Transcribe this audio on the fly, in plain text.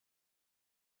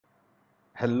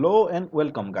Hello and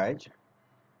welcome guys.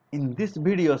 In this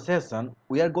video session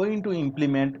we are going to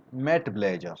implement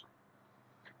MatBlazor.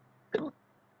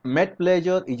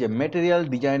 MatBlazor is a material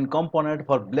design component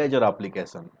for Blazor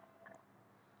application.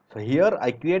 So here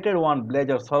I created one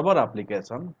Blazor server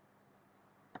application.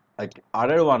 I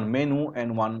added one menu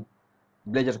and one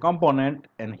Blazor component,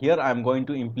 and here I am going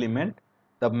to implement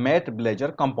the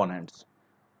MatBlazor components.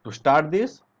 To start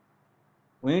this,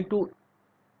 we need to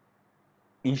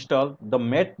install the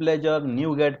MatBlazor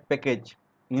NuGet package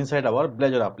inside our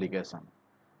Blazor application.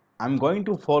 I'm going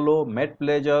to follow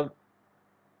MatBlazor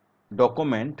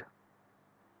document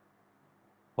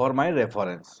for my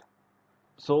reference.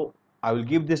 So I will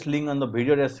give this link on the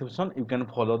video description. You can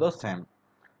follow the same.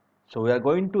 So we are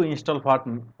going to install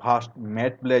first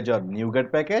MatBlazor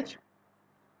NuGet package.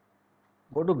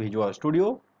 Go to Visual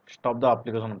Studio. Stop the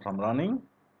application from running.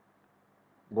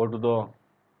 Go to the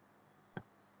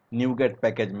NuGet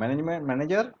package management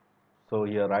manager. So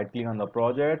here right click on the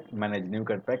project, manage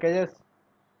NuGet packages.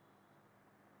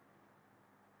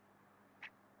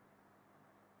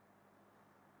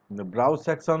 In the browse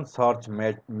section, search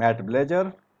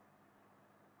MatBlazor.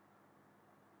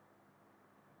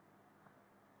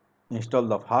 Install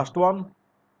the first one.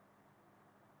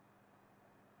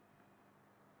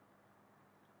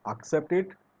 Accept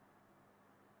it.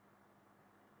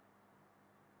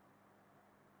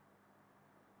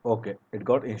 Okay, it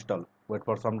got installed. Wait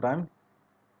for some time.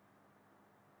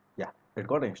 Yeah, it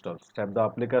got installed. Stop the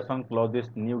application, close this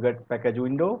NuGet package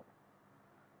window.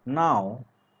 Now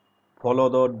follow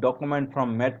the document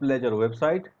from MatBlazor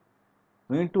website.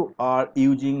 We need to are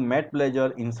using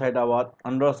MatBlazor inside our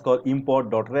underscore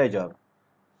import.razor.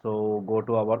 So go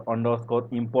to our underscore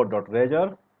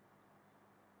import.razor.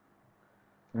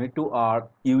 We need to are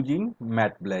using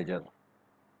MatBlazor.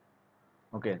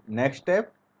 Okay, next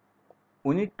step,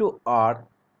 we need to add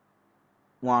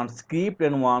one script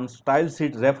and one style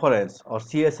sheet reference or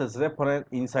CSS reference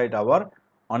inside our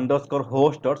underscore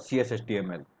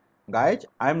host.cshtml. Guys,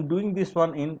 I am doing this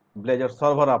one in Blazor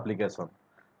server application.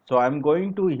 So I am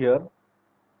going to here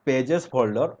pages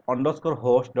folder underscore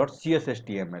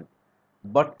host.cshtml.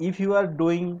 But if you are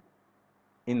doing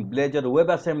in Blazor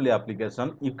WebAssembly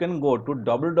application, you can go to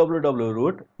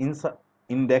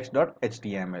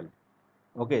www.root-index.html.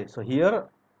 Okay, so here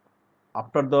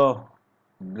after the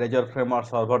Blazor framework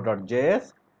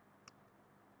server.js,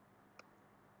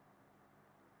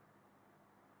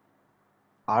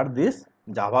 add this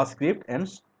JavaScript and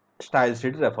style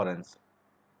sheet reference.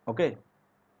 Okay,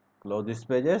 close these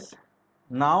pages.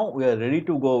 Now we are ready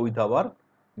to go with our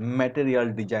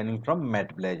material designing from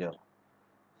MatBlazor.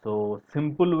 So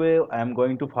simple way, I am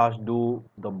going to first do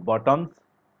the buttons.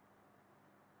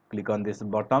 Click on these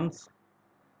buttons.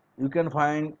 You can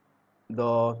find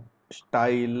the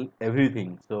style,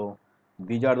 everything. So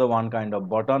these are the one kind of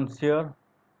buttons here,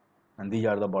 and these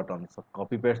are the buttons. So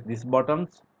copy paste these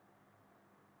buttons.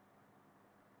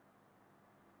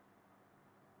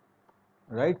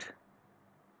 Right.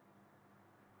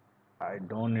 I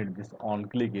don't need this on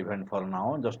click event for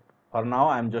now. Just for now,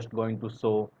 I'm just going to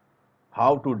show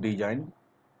how to design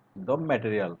the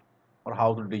material or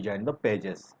how to design the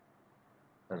pages.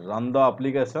 Run the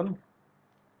application.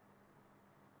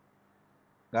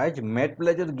 Guys,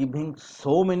 MatBlazor giving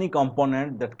so many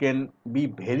components that can be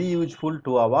very useful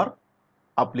to our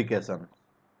application.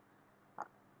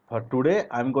 For today,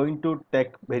 I'm going to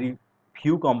take very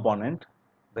few components,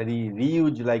 very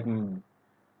reuse like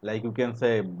you can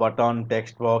say button,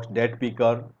 text box, date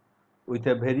picker with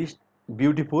a very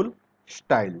beautiful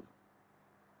style.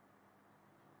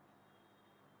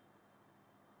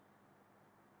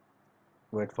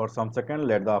 Wait for some second,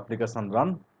 let the application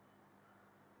run.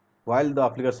 While the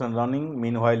application running,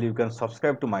 meanwhile you can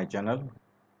subscribe to my channel.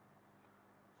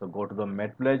 So go to the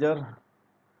MatBlazor.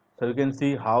 So you can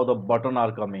see how the button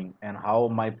are coming and how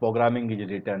my programming is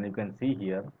written. You can see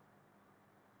here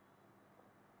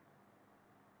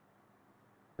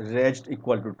raised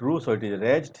equal to true, so it is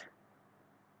raised.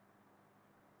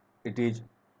 It is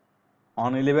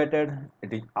unelevated,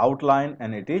 it is outline,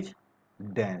 and it is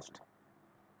danced.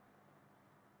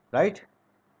 Right?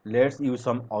 Let's use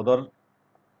some other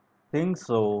things.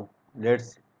 So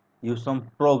let's use some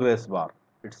progress bar.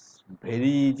 It's very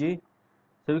easy.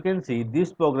 So you can see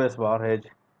this progress bar has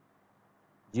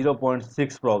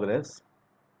 0.6 progress.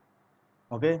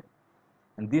 Okay,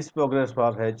 and this progress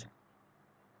bar has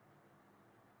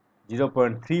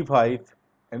 0.35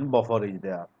 and buffer is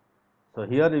there. So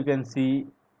here you can see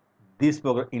this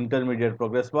intermediate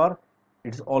progress bar,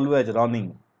 it's always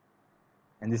running,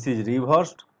 and this is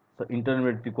reversed. So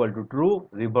intermediate equal to true,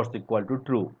 reverse equal to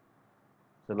true.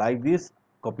 So like this,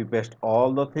 copy paste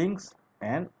all the things.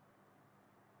 and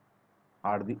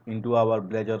add into our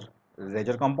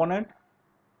Blazor component,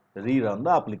 rerun the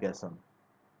application.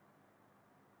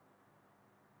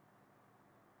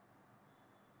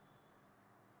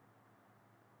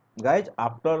 Guys,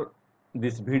 after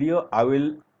this video I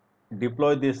will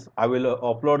upload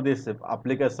this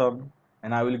application,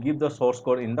 and I will give the source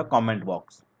code in the comment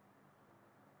box.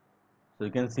 So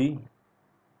you can see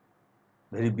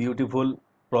very beautiful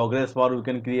progress bar we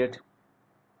can create,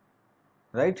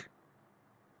 right?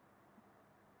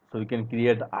 So we can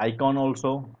create icon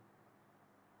also.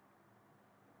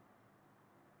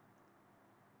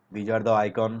 These are the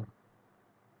icon.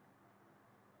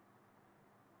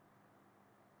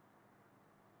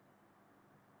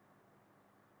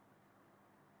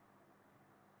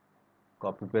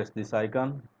 Copy paste this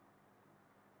icon.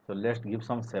 So let's give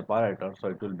some separator so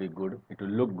it will be good, it will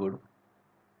look good.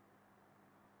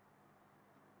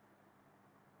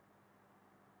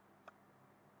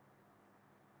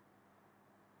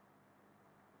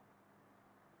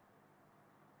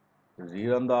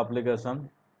 Rerun the application.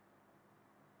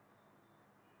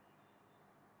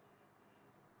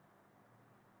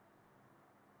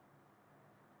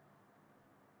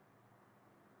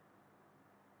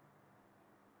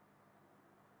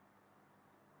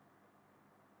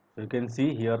 So you can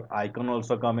see here icon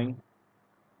also coming.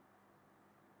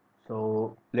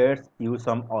 So let's use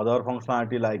some other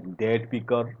functionality like date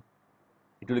picker.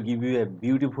 It will give you a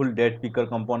beautiful date picker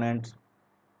components.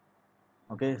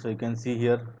 Okay, so you can see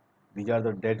here these are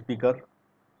the date picker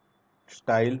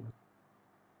style.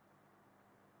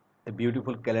 A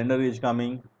beautiful calendar is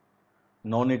coming.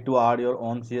 No need to add your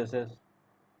own CSS.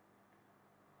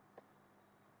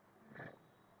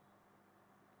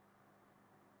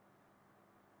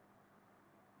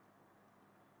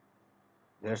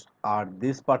 Let's add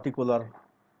this particular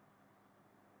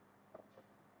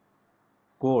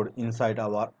code inside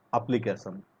our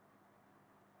application.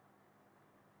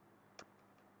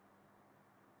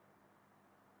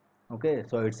 Okay,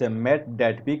 so it's a met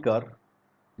date picker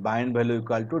bind value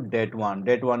equal to date1.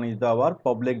 Date1 is our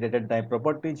public date and time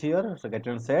properties here. So get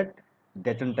and set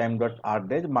date and time dot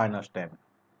rDate minus 10.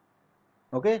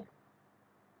 Okay,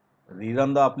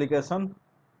 rerun the application.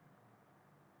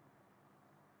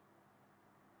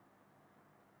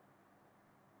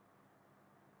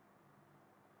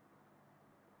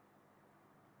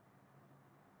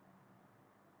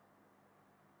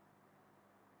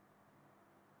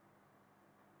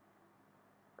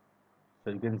 So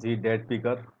you can see date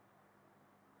picker.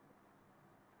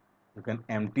 You can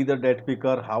empty the date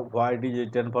picker. Why it is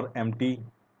written for empty?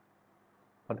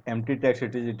 For empty text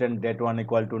it is written date1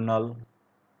 equal to null.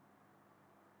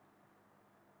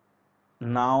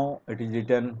 Now it is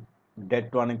written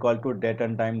date1 equal to date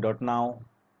and time dot now.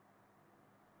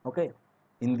 Okay,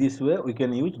 in this way we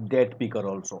can use date picker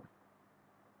also.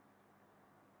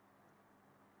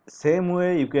 Same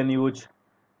way you can use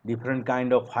different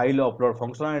kind of file upload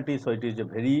functionality. So it is a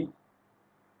very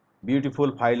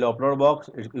beautiful file upload box.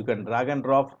 You can drag and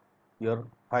drop your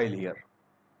file here.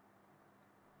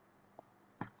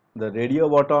 The radio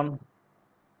button,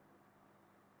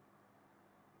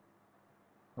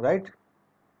 right,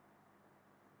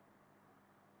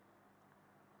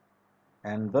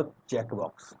 and the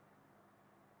checkbox.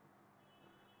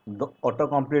 The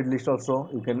autocomplete list also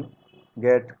you can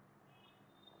get.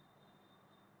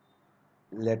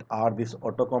 Let add this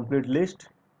autocomplete list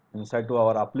inside to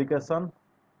our application.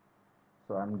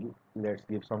 So let's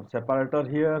give some separator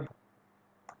here.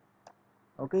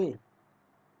 Okay,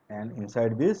 and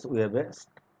inside this we have a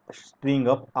string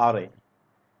of array.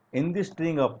 In this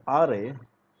string of array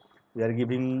we are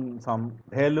giving some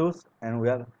values and we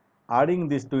are adding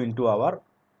this into our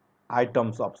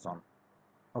items option.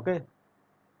 Okay,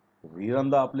 rerun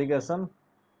the application.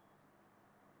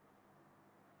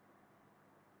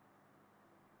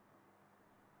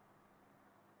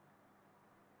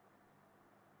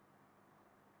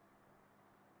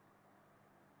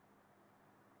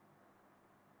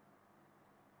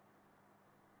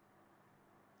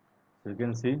 So you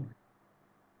can see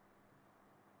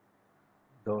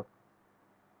the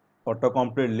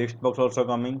autocomplete list box also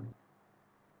coming.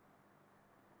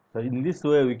 So in this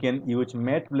way we can use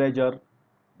MatBlazor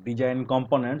design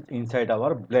components inside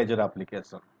our Blazor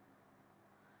application.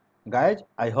 Guys,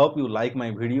 I hope you like my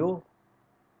video.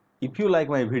 If you like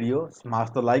my video,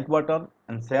 smash the like button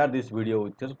and share this video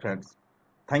with your friends.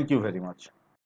 Thank you very much.